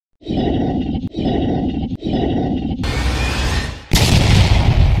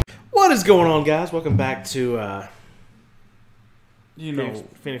What is going on, guys? Welcome back to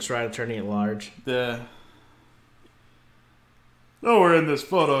Phoenix Wright, Attorney at Large. Nowhere in this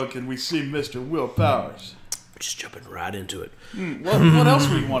photo can we see Mr. Will Powers. Just jumping right into it. What else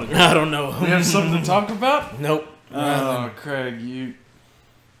we want to do? I don't know. We have something to talk about? Nope. Oh, Craig, you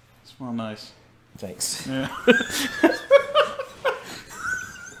smell nice. Thanks. Yeah.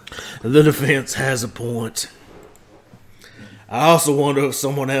 The defense has a point. I also wonder if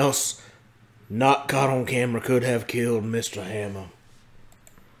someone else not caught on camera could have killed Mr. Hammer.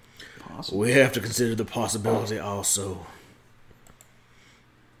 Possible. We have to consider the possibility also.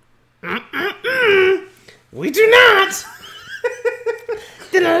 We do not.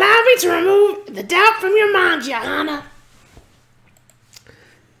 Then allow me to remove the doubt from your mind, Your Honor.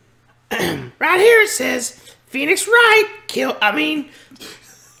 Right here it says, Phoenix Wright killed,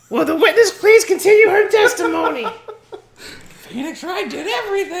 will the witness please continue her testimony? Phoenix Wright did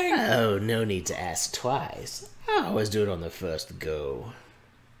everything. Oh, no need to ask twice. I always do it on the first go.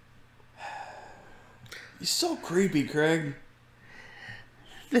 You're so creepy, Craig.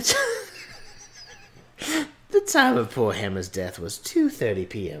 The time of poor Hammer's death was 2:30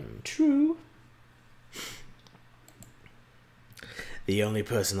 p.m. True. The only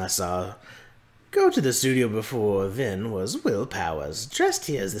person I saw go to the studio before then was Will Powers, dressed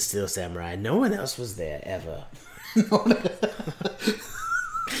here as the Steel Samurai. No one else was there ever.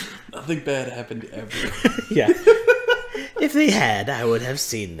 Nothing bad happened ever. Yeah. If they had, I would have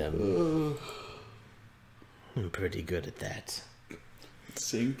seen them. I'm pretty good at that.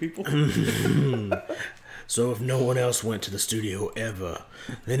 Seeing people? So if no one else went to the studio ever,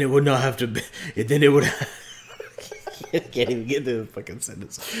 then it would not have to be... Then it would... I can't even get through the fucking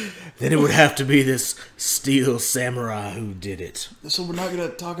sentence. Then it would have to be this Steel Samurai who did it. So we're not going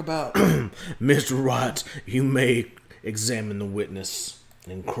to talk about... Mr. Wright, you may examine the witness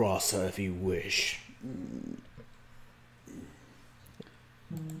and cross her if you wish.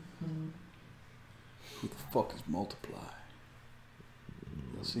 Who the fuck is Multiply?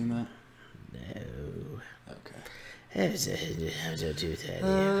 You seen that? No. Okay.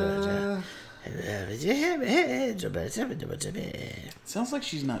 Sounds like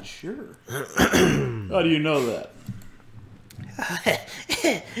she's not sure. How do you know that?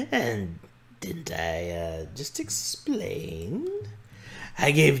 And didn't I just explain?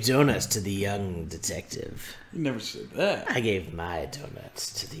 I gave donuts to the young detective. You never said that. I gave my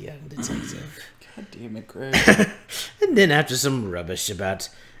donuts to the young detective. God damn it, Craig. And then after some rubbish about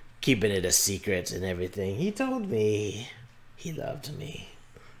keeping it a secret and everything, he told me he loved me.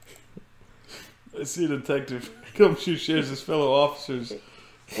 I see a detective comes who shares his fellow officers'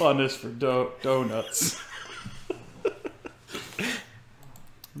 fondness for donuts.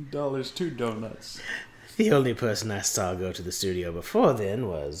 $2 donuts. The only person I saw go to the studio before then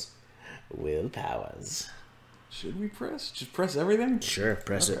was Will Powers. Should we press? Just press everything? Sure,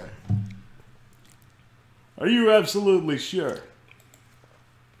 press it. Are you absolutely sure?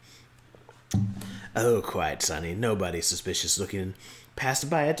 Oh, quite, Sonny. Nobody suspicious looking passed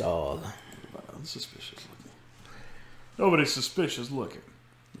by at all. Unsuspicious looking. Nobody's suspicious looking.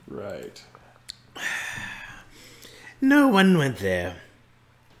 Right. No one went there.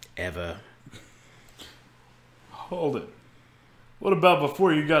 Ever. Hold it. What about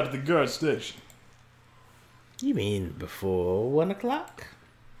before you got to the guard station? You mean before 1 o'clock?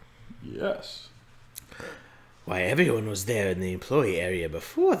 Yes. Why, everyone was there in the employee area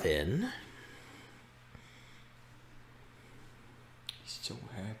before then. He's so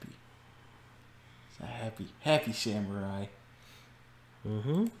happy. He's a happy samurai.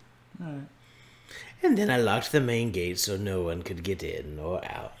 Mm-hmm. Alright. And then I locked the main gate so no one could get in or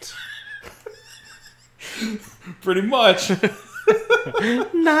out. Pretty much.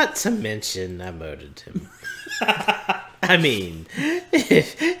 Not to mention I murdered him. I mean,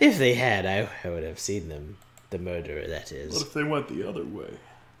 if they had, I would have seen them. The murderer, that is. What if they went the other way?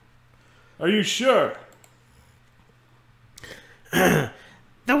 Are you sure? The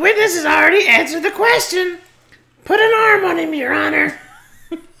witness has already answered the question. Put an arm on him, Your Honor.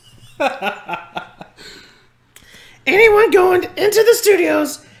 Anyone going into the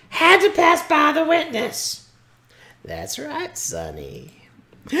studios had to pass by the witness. That's right, Sonny.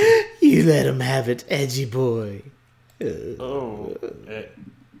 You let him have it, edgy boy. Oh,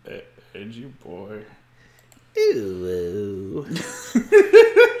 edgy boy. Ooh.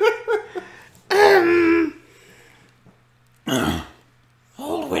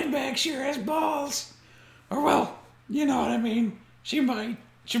 Old windbag sure has balls. Or, well, you know what I mean. She might.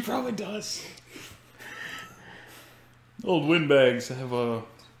 She probably does. Old windbags have a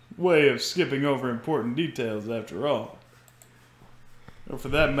way of skipping over important details after all. Or for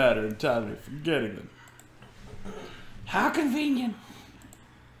that matter, entirely forgetting them. How convenient.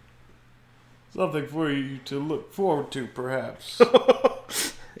 Something for you to look forward to, perhaps.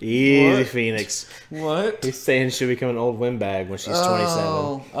 Easy, What? Phoenix. What? He's saying she'll become an old windbag when she's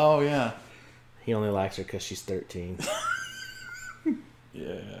 27. Oh, yeah. He only likes her because she's 13.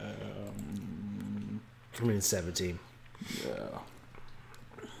 Yeah. I mean, 17. Yeah.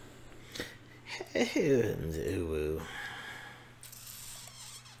 Ooh.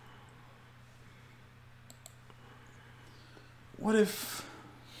 What if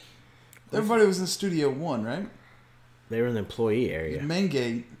everybody was in Studio 1, right? They were in the employee area. Main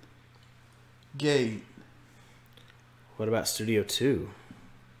gate. What about Studio 2?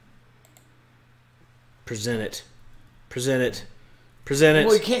 Present it. Present it. Present it.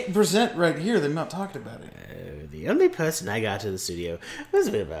 Well, you can't present right here. They're not talking about it. The only person I got to the studio was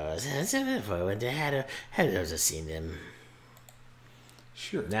with us. I went to had to see them.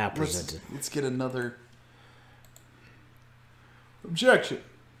 Sure. Now present it. Let's get another objection.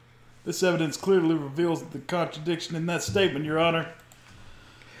 This evidence clearly reveals the contradiction in that statement, Your Honor.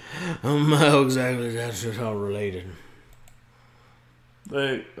 How exactly that's just all related.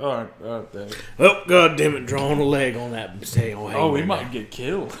 They aren't they? Oh, God damn it, drawing a leg on that mistake. Oh, we might get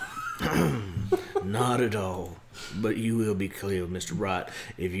killed. Not at all. But you will be killed, Mr. Wright,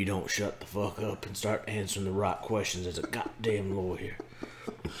 if you don't shut the fuck up and start answering the right questions as a goddamn lawyer.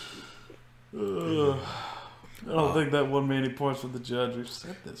 I don't think that won me any points with the judge. We've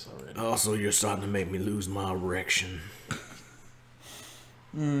said this already. Also, you're starting to make me lose my erection.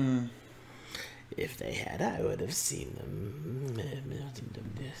 If they had, I would have seen them.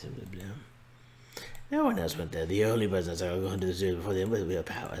 No one else went there. The only person I was going to the zoo before them with real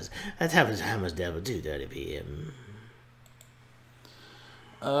powers. That happens how much devil 2:30 p.m.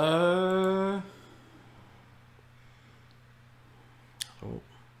 Oh.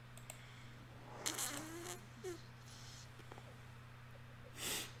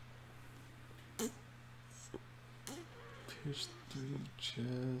 Pierce through the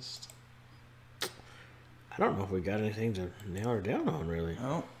chest. I don't know if we got anything to nail her down on, really. I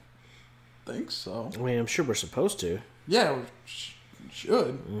don't think so. I mean, I'm sure we're supposed to. Yeah, we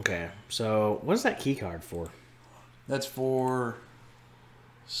should. Okay, so what is that key card for? That's for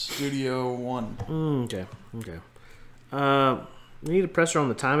Studio 1. Okay. We need to press her on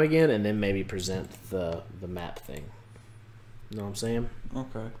the time again and then maybe present the map thing. You know what I'm saying?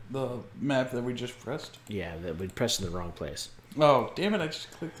 Okay. The map that we just pressed? Yeah, that we pressed in the wrong place. Oh, damn it, I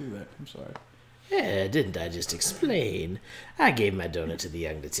just clicked through that. I'm sorry. Yeah, didn't I just explain? I gave my donut to the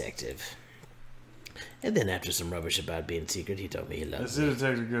young detective. And then after some rubbish about being secret, he told me he loved This me.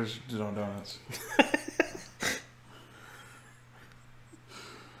 detective goes to donuts.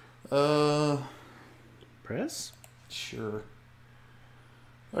 Press? Sure.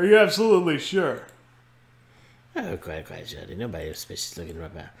 Are you absolutely sure? Oh, quite sure. Nobody was suspicious looking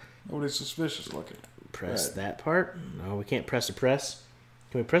right now. Nobody's suspicious looking. Press Right. that part? No, we can't press a press.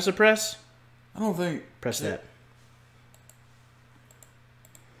 Can we press a press? I don't think... Press that.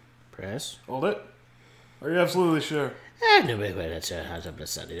 Press. Hold it. Are you absolutely sure? Nobody quite that sure how to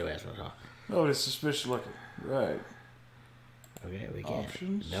press that. Nobody else will. Nobody's suspicious looking. Right. Okay, we can't.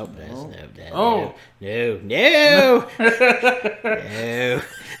 Options? Nope, that's No. no, that, Oh. no. No.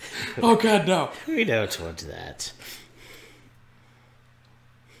 Oh, God, no. We don't want that.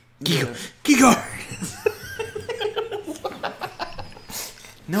 Yeah. Keycard.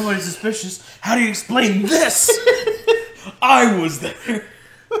 Nobody's suspicious. How do you explain this? I was there.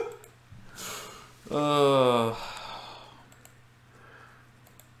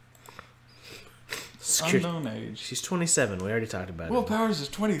 Unknown age. She's 27. We already talked about Will it. Powers is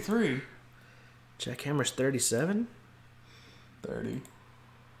 23. Jack Hammer's 37? 30.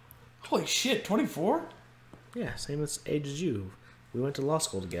 Holy shit, 24? Yeah, same age as you. We went to law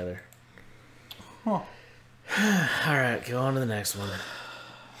school together. Huh. Alright, go on to the next one.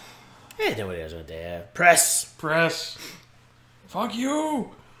 Hey, nobody else went there. Press! Press. Fuck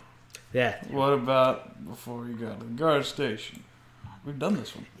you. Yeah. What about before you got to the guard station? We've done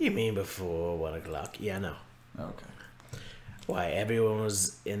this one. You mean before 1 o'clock? Yeah, I know. Okay. Why, everyone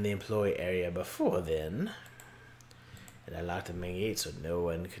was in the employee area before then. And I locked the main gate so no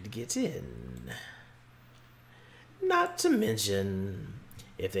one could get in. Not to mention,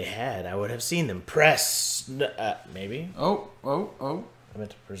 if they had, I would have seen them press. Maybe? Oh. I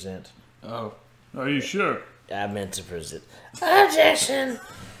meant to present. Oh. Are you sure? I meant to present. Objection.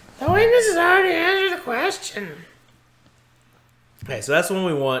 The witness has already answered the question. Okay, so that's the one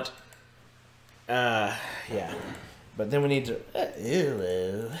we want. Yeah. But then we need to...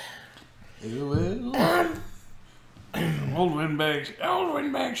 Old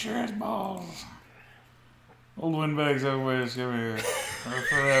windbag sure has balls. Old windbags always give me, or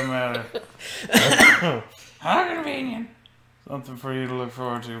for that matter. How convenient. Something for you to look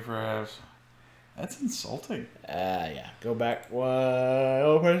forward to, perhaps. That's insulting. Yeah. Go back.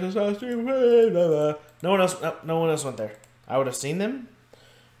 Oh, precious house to blah. No one else went there. I would have seen them.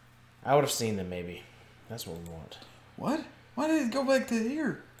 Maybe. That's what we want. What? Why did it go back to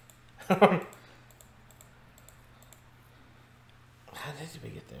here? How did we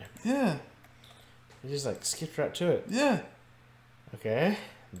get there? Yeah. We just like skipped right to it. Yeah. Okay.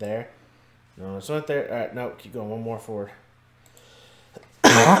 There. No, it's not there. Alright, no, keep going. One more forward.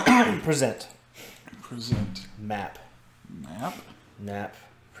 Present. Present. Map. Map.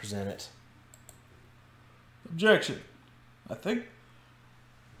 Present it. Objection. I think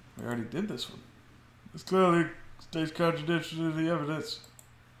we already did this one. This clearly states contradiction to the evidence.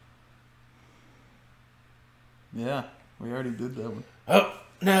 Yeah, we already did that one. Oh,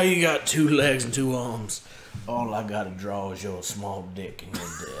 now you got 2 legs and 2 arms. All I gotta draw is your small dick and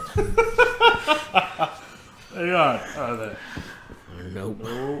you're dead. They are they?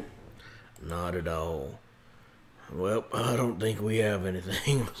 Nope. Not at all. Well, I don't think we have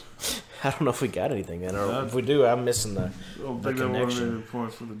anything. I don't know if we got anything. If we do, I'm missing the I don't think connection. that would have been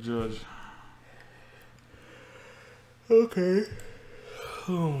points for the judge. Okay.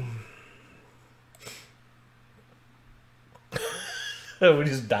 We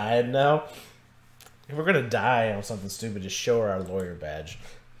just died now. If we're gonna die on something stupid, just show her our lawyer badge.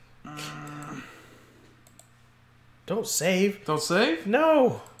 Don't save. Don't save?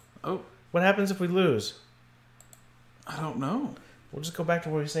 No. Oh, What happens if we lose? I don't know. We'll just go back to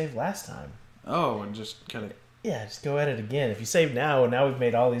where we saved last time. Oh, and just kind of... Yeah, just go at it again. If you save now, and now we've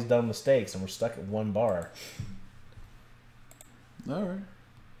made all these dumb mistakes, and we're stuck at 1 bar. All right.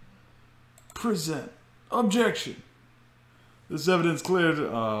 Present. Objection. This evidence cleared.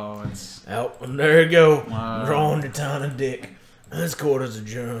 Oh, it's... Oh, and there you go. Wow. Drawing your tiny dick. This court is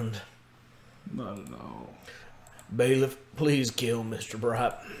adjourned. Not at all. Bailiff, please kill Mr.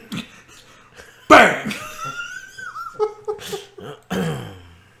 Bright. Bang!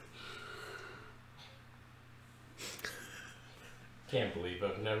 Can't believe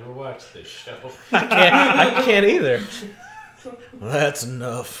I've never watched this show. I can't either. That's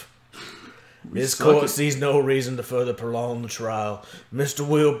enough. This suck court it. sees no reason to further prolong the trial. Mr.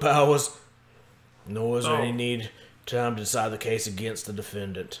 Will Powers, nor is there any need time to decide the case against the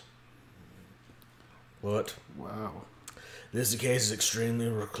defendant. But Wow. this case is extremely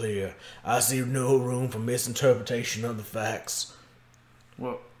clear. I see no room for misinterpretation of the facts.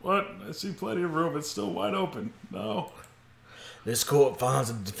 What? I see plenty of room. It's still wide open. No. This court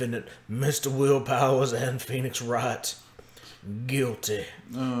finds the defendant, Mr. Will Powers and Phoenix Wright, guilty.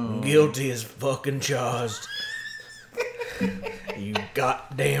 Guilty as fucking charged. You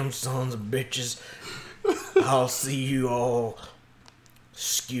goddamn sons of bitches. I'll see you all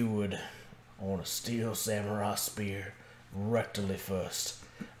skewered on a steel samurai spear, rectally first,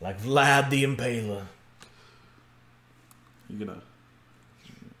 like Vlad the Impaler. You gonna...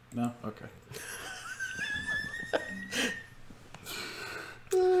 No? Okay.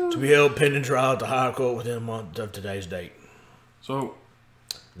 To be held pending trial at the higher court within a month of today's date. So,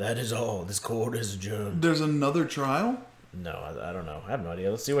 That is all. This court is adjourned. there's another trial? No, I don't know. I have no idea.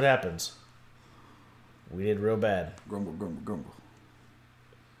 Let's see what happens. We did real bad. Grumble, grumble, grumble.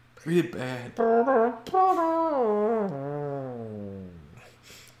 We did bad.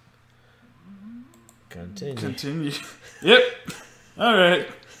 Continue. Continue. Yep. All right.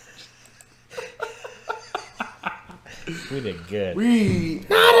 We did good.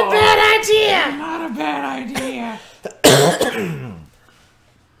 Not a bad idea. Not a bad idea.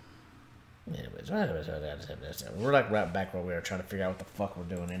 Anyways, we're like right back where we were trying to figure out what the fuck we're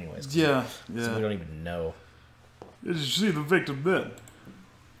doing anyways. Yeah. So we Yeah. don't even know. Did you see the victim then?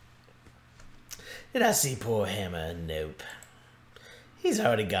 Did I see poor Hammer? Nope. He's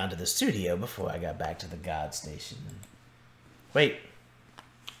already gone to the studio before I got back to the guard station. Wait,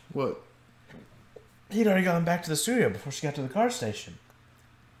 What? he'd already gone back to the studio before she got to the guard station.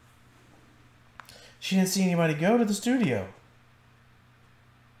 She didn't see anybody go to the studio.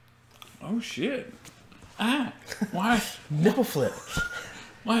 Oh shit. Ah. Why? Nipple flip.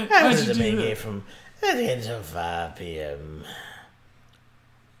 Why? That Why'd was you the do main that? game from 10 to 5 p.m.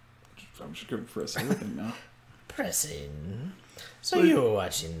 I'm just gonna press everything now. Pressing. So you were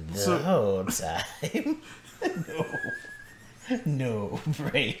watching the whole time. No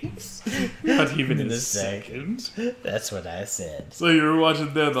breaks. Not even In in a a second. That's what I said. So you were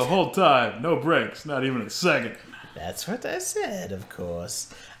watching there the whole time, no breaks, not even a second. That's what I said, of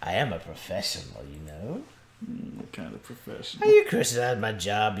course. I am a professional, you know. What kind of Are professional? you cursing out my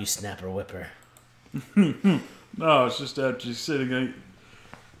job, you snapper whipper? No, it's just after you sitting on...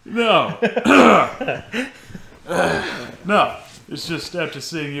 No. No. It's just after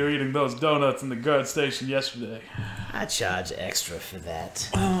seeing you eating those donuts in the guard station yesterday. I charge extra for that.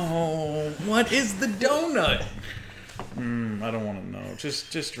 Oh, what is the donut? I don't want to know.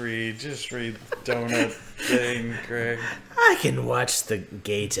 Just read the donut thing, Craig. I can watch the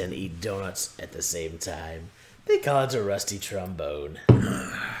gate and eat donuts at the same time. They call it a rusty trombone.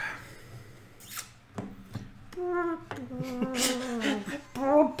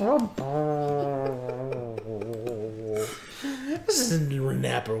 This is a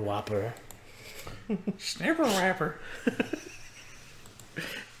napper whopper. Snapper wrapper.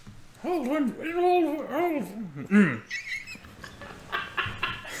 Hold.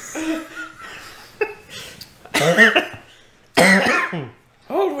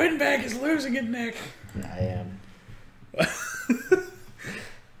 Old Windbag is losing his neck. I am.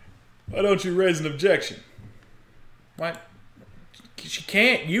 Why don't you raise an objection? What? She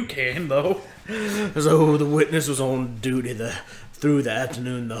can't. You can, though. So the witness was on duty through the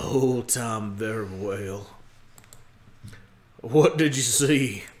afternoon the whole time very well. What did you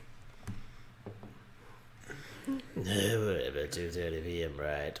see? Whatever, 2:30 p.m.,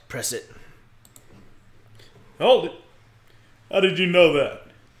 right? Press it. Hold it. How did you know that?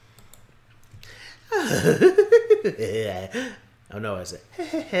 Oh no, I said,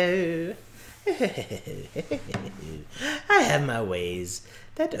 I have my ways.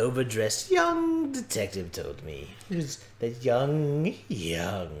 That overdressed young detective told me. Who's that young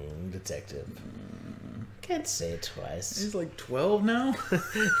detective? Can't say it twice. He's like 12 now?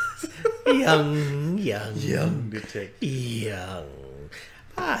 Young. detective. Young.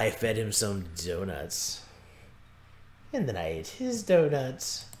 I fed him some donuts. And then I ate his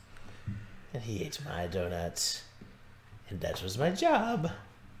donuts. And he ate my donuts. And that was my job.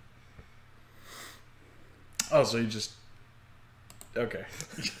 Oh, so you just... Okay.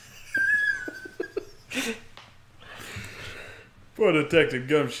 Poor Detective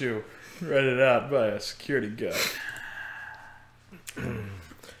Gumshoe, ratted out by a security guard.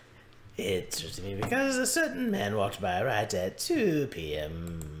 It interested me because a certain man walked by right at 2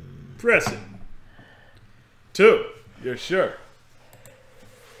 p.m. Pressing. 2. You're sure?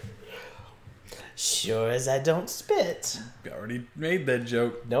 Sure as I don't spit. You already made that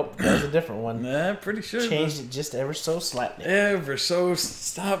joke. Nope, that was a different one. Nah, pretty sure. Changed it just ever so slightly. Ever so...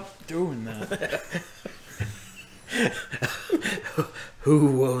 Stop doing that.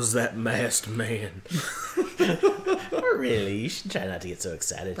 Who was that masked man? Really, you should try not to get so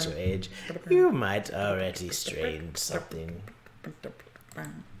excited at your age. You might already strain something.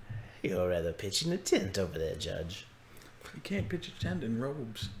 You're rather pitching a tent over there, Judge. You can't pitch a tent in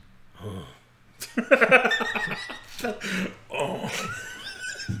robes.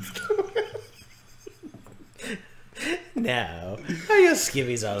 Now, are your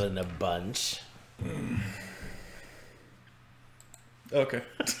skivvies all in a bunch? Okay.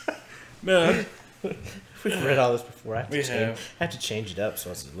 Man, We've read all this before. I We have. have to change it up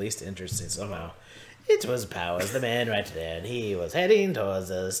so it's at least interesting somehow. It was Powers, the man right there, and he was heading towards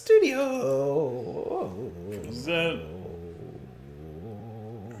the studio. is that...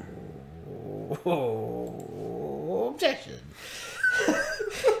 Objection.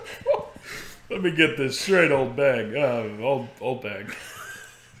 Let me get this straight, old bag. Old bag.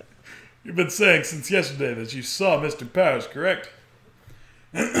 You've been saying since yesterday that you saw Mr. Powers, correct?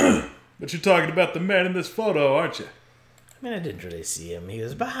 But you're talking about the man in this photo, aren't you? I mean, I didn't really see him. He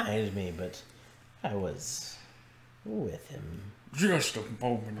was behind me, but I was with him. Just a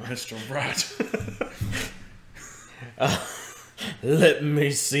moment, Mr. Wright. Let me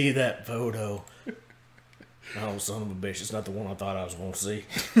see that photo. Oh, son of a bitch, it's not the one I thought I was going to see.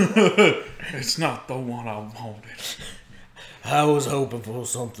 It's not the one I wanted. I was hoping for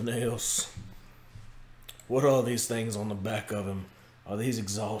something else. What are these things on the back of him? Are these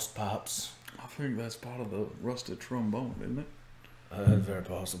exhaust pipes? I think that's part of the rusted trombone, isn't it? Very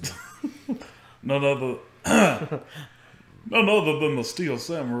possible. None other than the Steel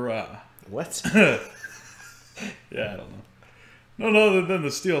Samurai. What? Yeah, I don't know. None other than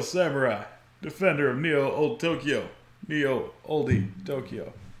the Steel Samurai, defender of Neo Old Tokyo. Neo Oldie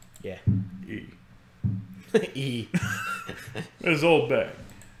Tokyo. Yeah. E. E. His old bag.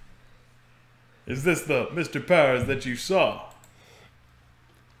 Is this the Mr. Powers that you saw?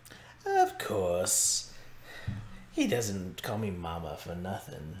 Of course. He doesn't call me Mama for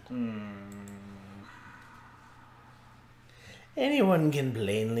nothing. Anyone can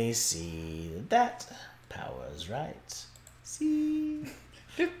plainly see that Powers right. See?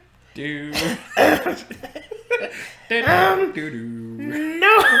 Dude.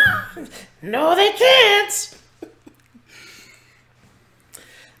 No, they can't.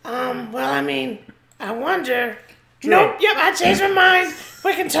 Well, I mean, I wonder. Nope, yep, I changed my mind.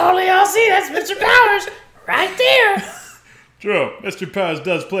 We can totally all see that's Mr. Powers right there. True, Mr. Powers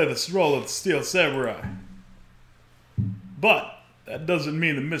does play the role of the Steel Samurai. But that doesn't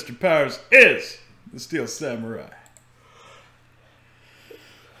mean that Mr. Powers is the Steel Samurai.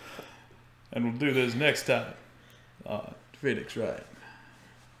 And we'll do this next time on Phoenix Wright.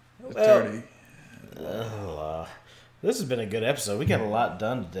 Attorney. This has been a good episode. We got a lot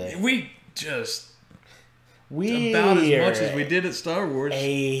done today. We just about as much as we did at Star Wars.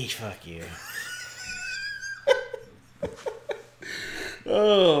 Hey, fuck you.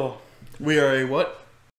 Oh, we are a what?